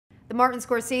The Martin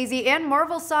Scorsese and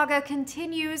Marvel saga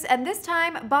continues, and this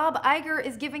time Bob Iger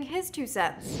is giving his 2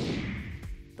 cents.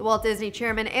 The Walt Disney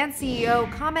chairman and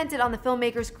CEO commented on the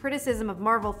filmmaker's criticism of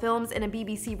Marvel films in a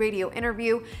BBC radio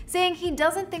interview, saying he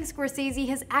doesn't think Scorsese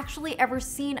has actually ever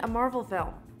seen a Marvel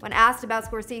film. When asked about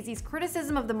Scorsese's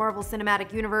criticism of the Marvel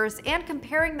Cinematic Universe and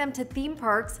comparing them to theme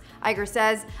parks, Iger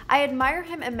says, "I admire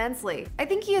him immensely. I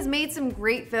think he has made some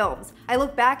great films. I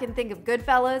look back and think of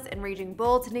Goodfellas and Raging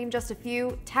Bull, to name just a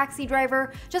few, Taxi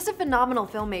Driver, just a phenomenal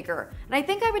filmmaker. And I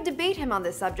think I would debate him on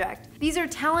this subject. These are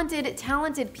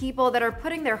talented people that are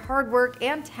putting their hard work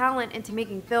and talent into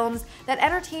making films that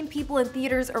entertain people in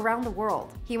theaters around the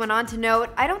world." He went on to note,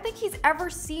 "I don't think he's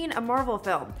ever seen a Marvel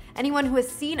film. Anyone who has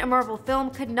seen a Marvel film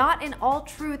could not in all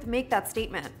truth make that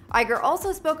statement." Iger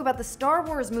also spoke about the Star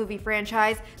Wars movie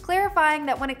franchise, clarifying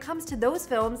that when it comes to those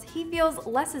films, he feels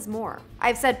less is more.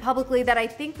 "I've said publicly that I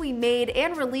think we made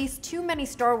and released too many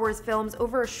Star Wars films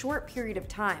over a short period of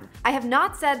time. I have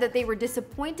not said that they were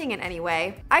disappointing in any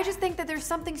way. I just think that there's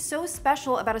something so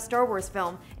special about a Star Wars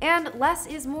film, and less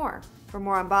is more." For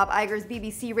more on Bob Iger's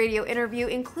BBC radio interview,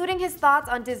 including his thoughts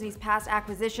on Disney's past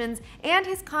acquisitions and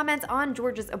his comments on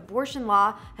Georgia's abortion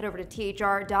law, head over to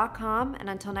THR.com. And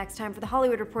until next time, for the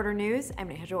Hollywood Reporter News, I'm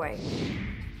Neha Joy.